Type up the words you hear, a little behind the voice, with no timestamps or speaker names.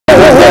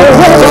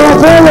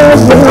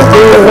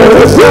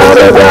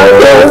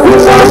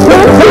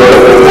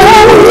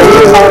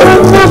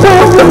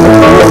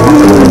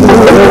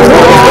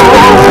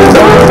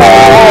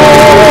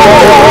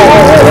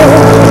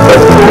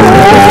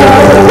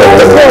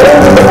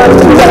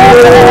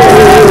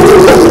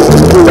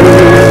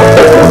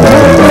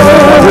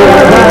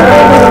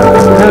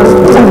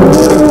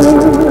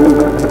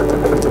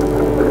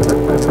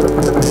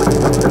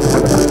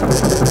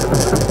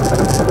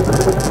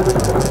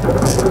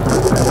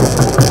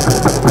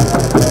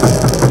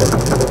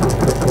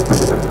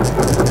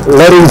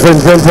Ladies and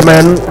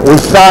gentlemen, we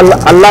shall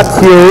alert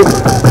you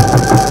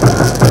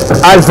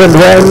as and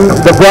when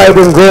the bride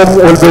and groom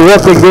will be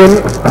walking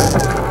in.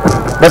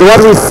 But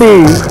what we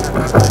see,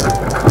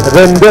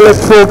 the Ndele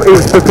troop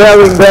is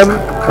preparing them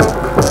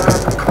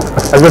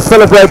as we're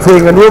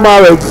celebrating a new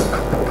marriage,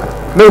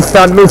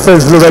 Mr. and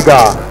Mrs.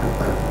 Lubega.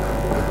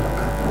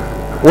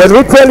 When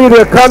we tell you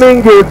they're coming,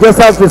 you just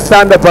have to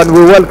stand up and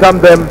we welcome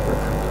them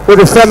with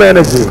the same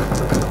energy.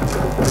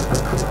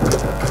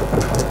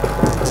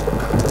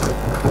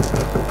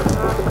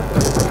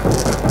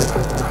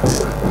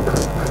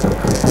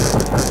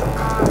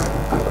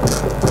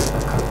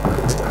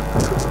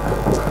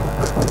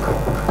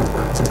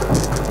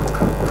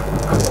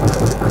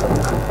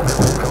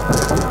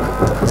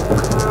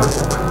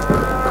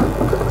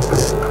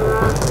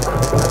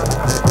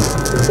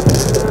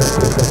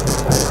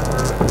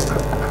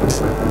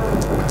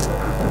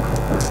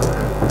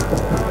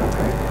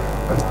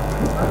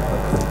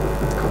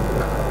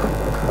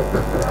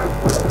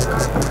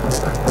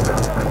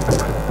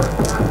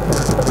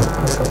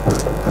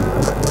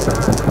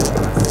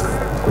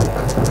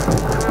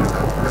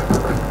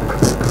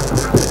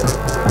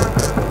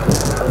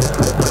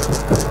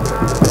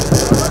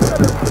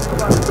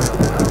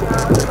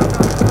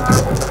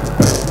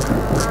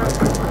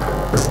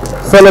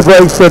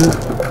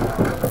 Celebration.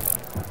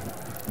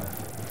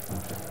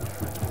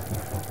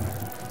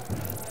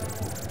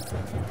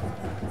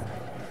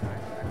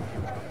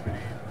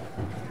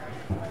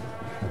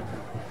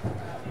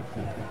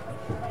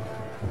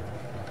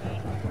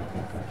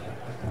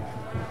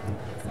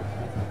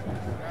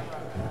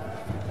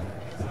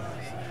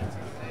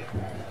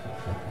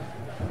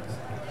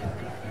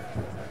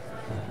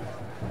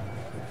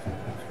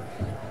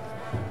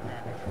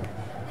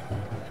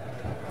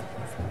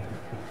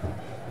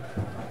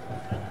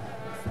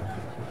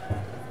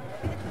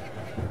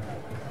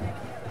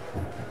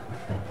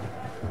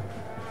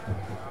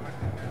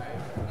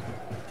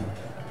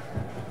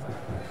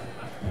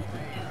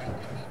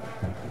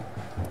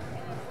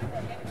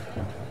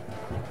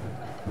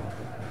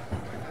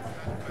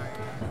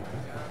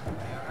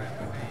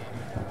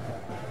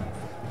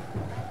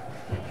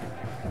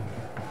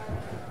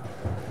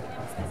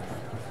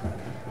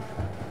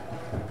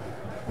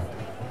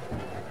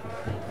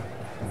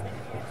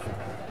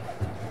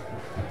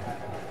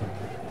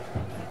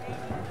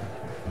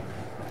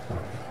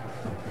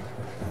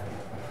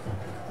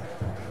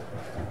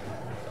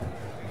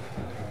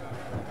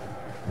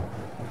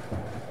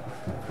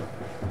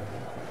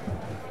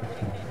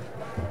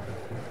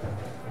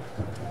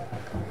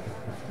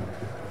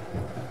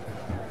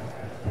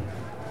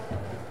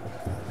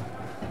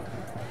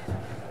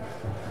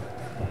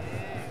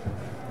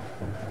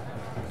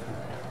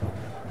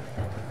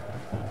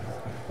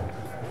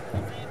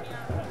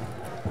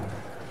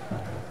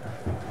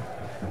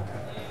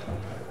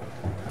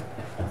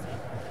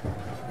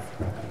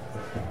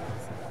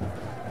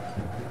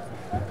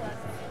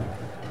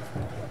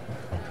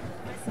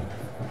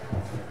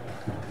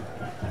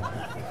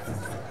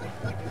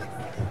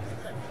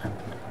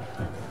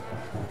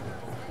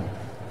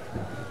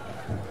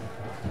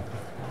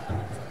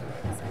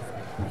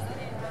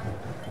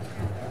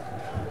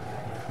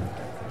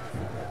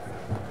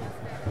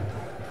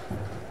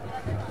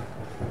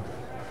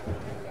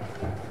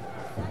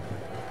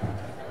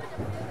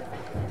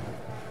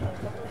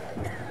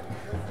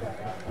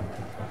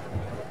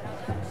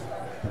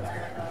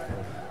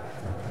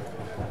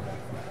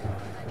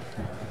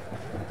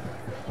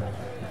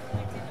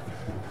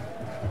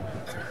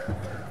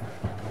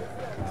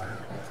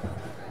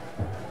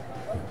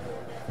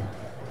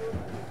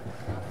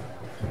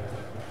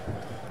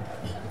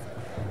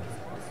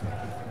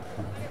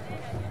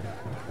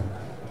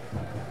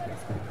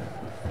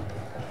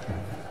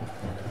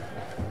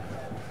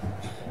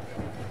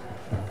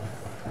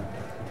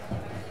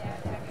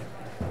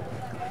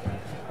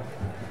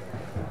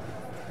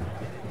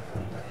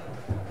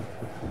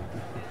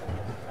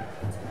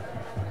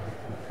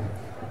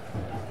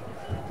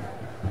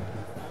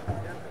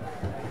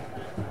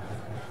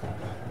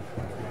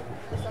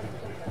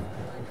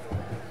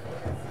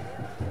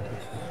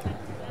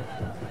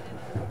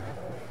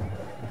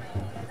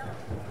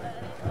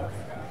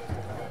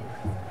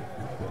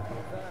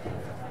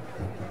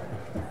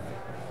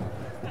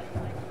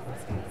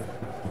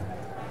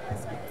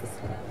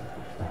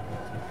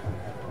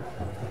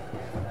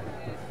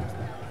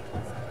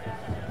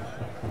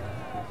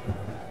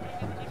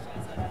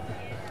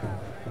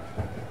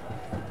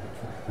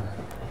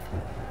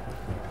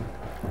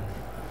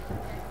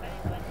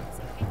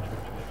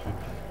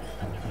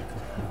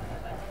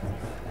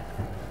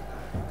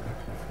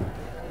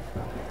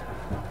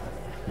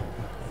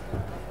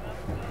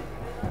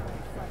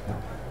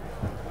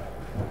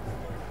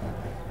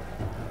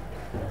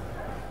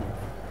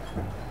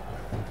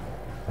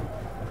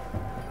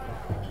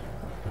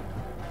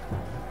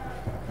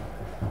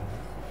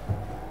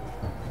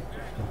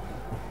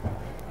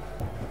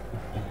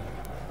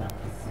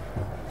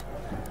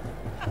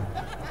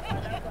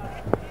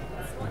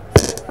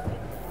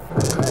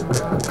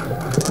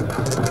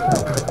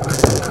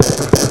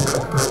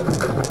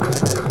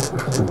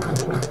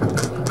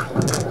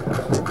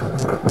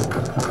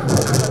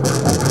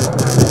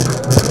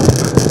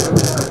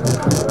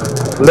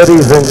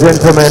 Ladies and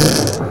gentlemen,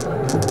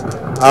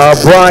 our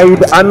bride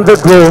and the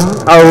groom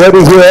are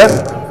already here,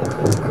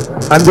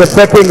 and we're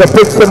taking a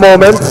picture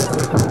moment,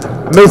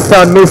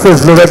 Mr. and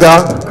Mrs.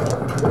 Lurega,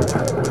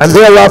 and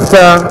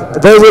thereafter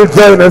they will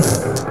join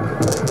us.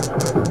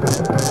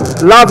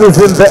 Love is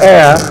in the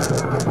air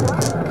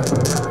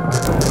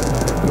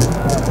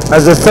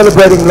as we're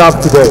celebrating love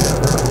today.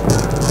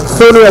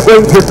 Soon we are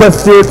going to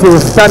request you to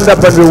stand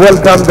up and we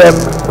welcome them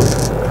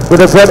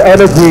with the great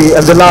energy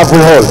and the love we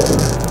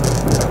hold.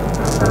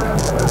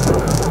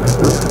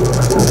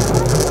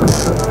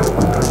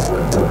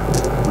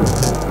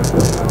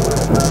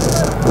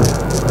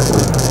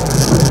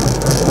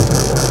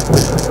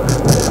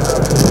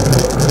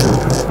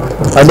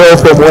 I know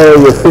from where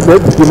you're seated,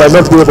 you might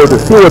not be able to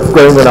see what's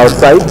going on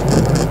outside,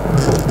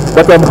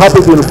 but I'm happy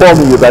to inform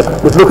you that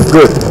it looks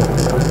good.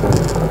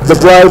 The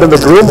bride and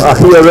the groom are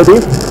here already,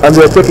 and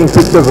they're taking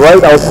pictures right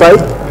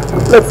outside.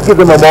 Let's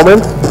give them a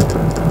moment,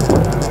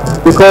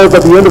 because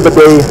at the end of the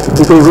day,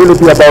 it will really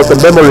be about the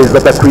memories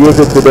that are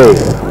created today.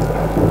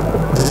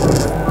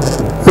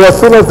 So as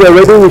soon as they're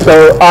ready, we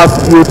shall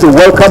ask you to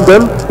welcome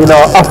them in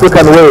our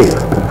African way.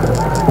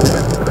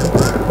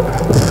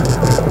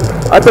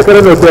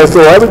 Atakareno teso,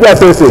 abija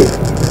tese.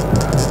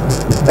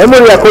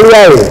 Emori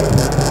akoliai,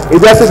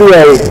 ijasi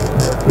diai,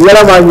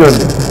 iyala manyon,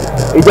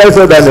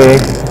 ijasi dane,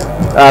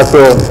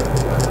 so.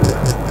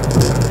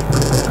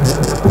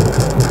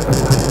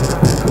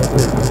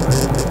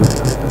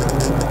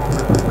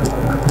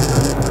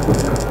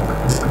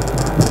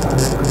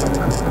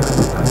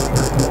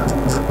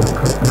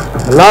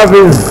 Love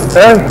is,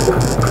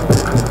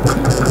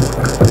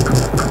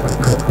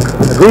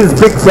 these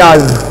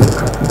pictures,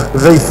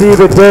 they see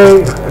the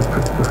day.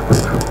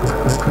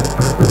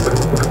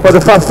 For the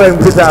first time,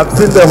 Peter, I've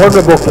seen the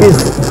Honorable kiss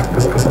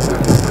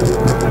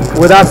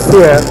with us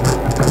here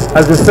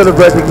as we're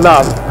celebrating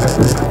love.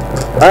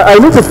 I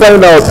need to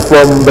find out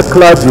from the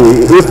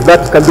clergy if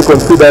that can be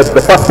considered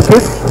the first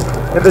kiss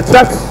in the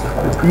church.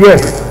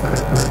 Yes.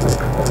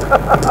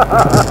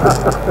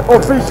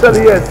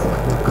 Officially, yes.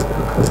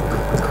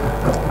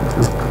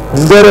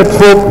 Ndere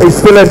Troop is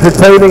still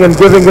entertaining and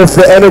giving us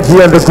the energy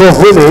and the growth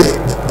we need.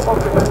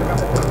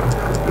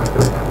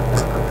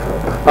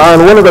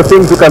 And one of the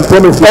things you can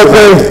promise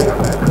today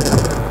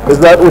is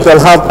that we shall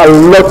have a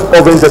lot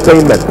of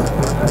entertainment.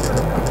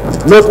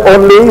 Not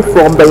only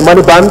from the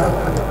Imani Band,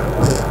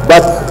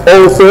 but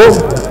also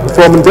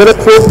from Ndere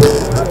Troop,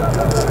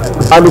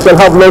 and we shall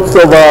have lots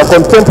of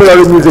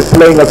contemporary music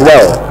playing as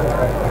well.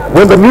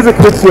 When the music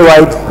hits you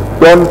right,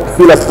 don't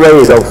feel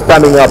afraid of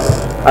standing up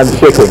and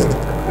shaking.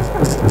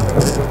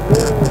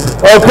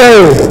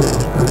 Okay.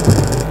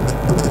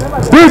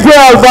 DJ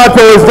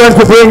Alberto is going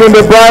to bring in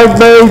the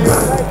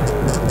bridesmaids.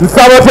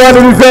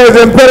 Sabatoni says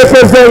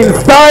Empirical in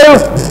style.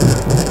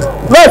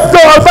 Let's go,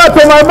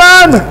 Alberto, my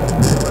man!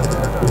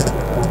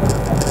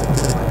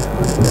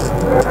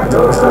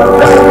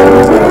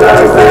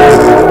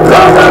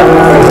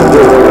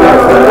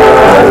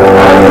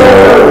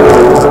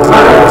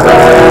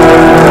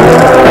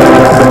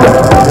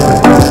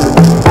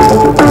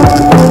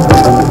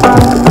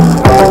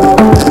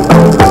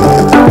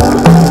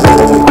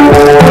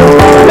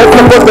 Let's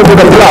support them with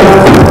a clap.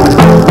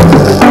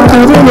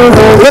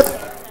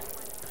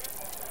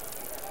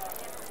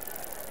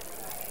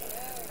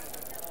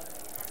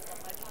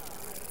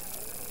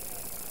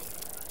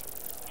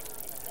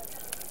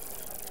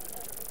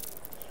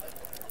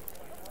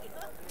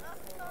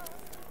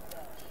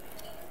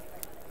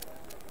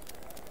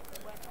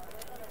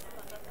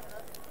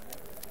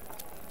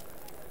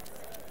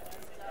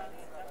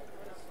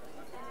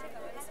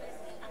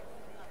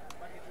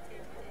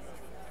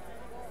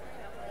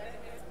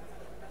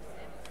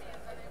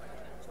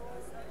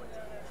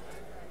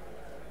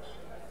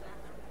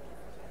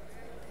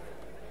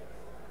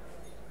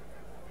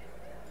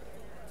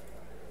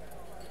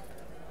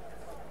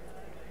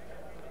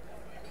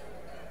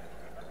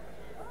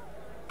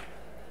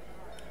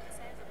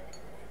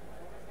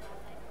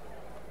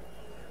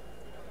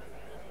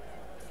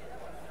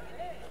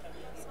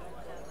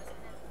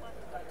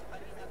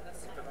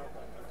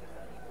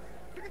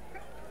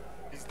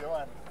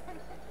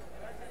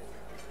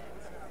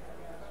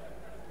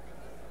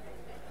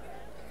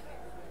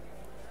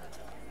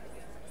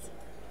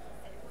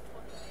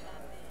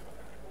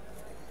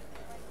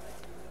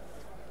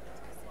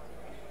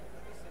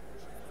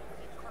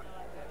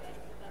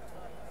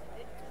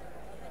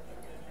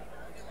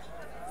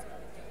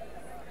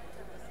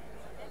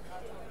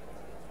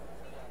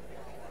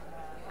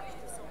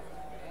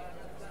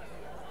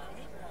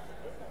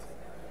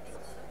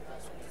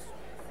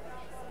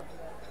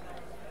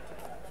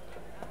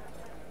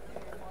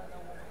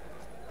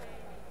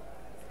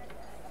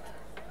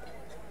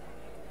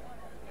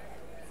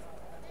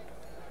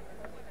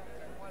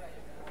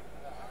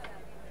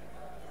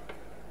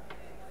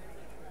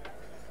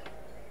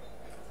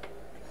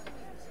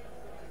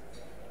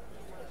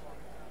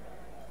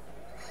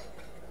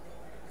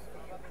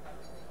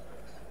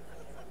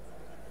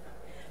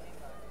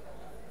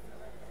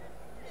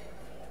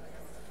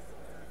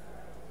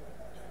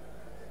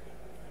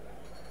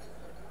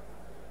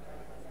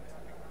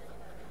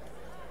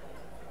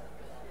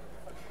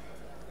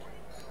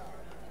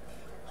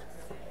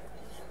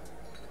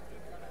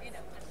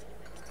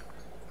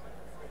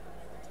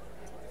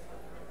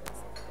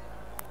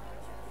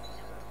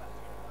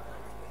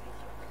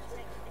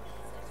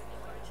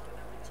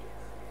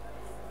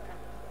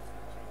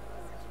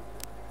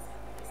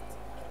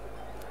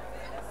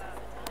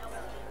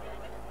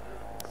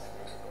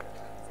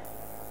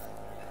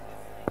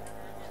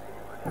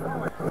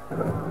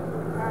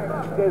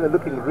 guys are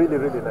looking really,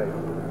 really nice.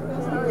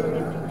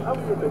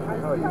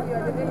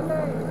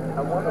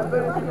 I'm one of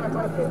them.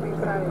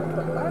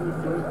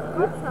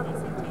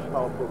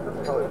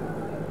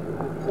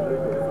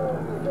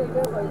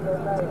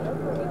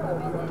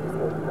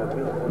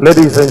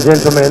 Ladies and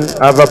gentlemen,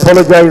 I've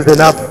apologized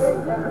enough.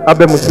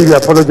 Abe Musiri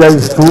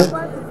apologized too.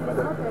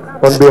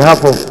 On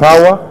behalf of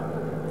Power,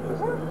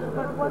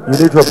 you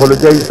need to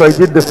apologize. So I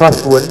did the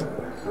first one.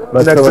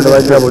 But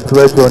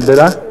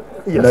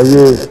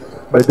yes.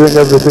 By doing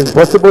everything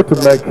possible to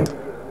make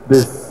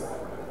this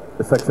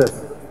a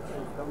success.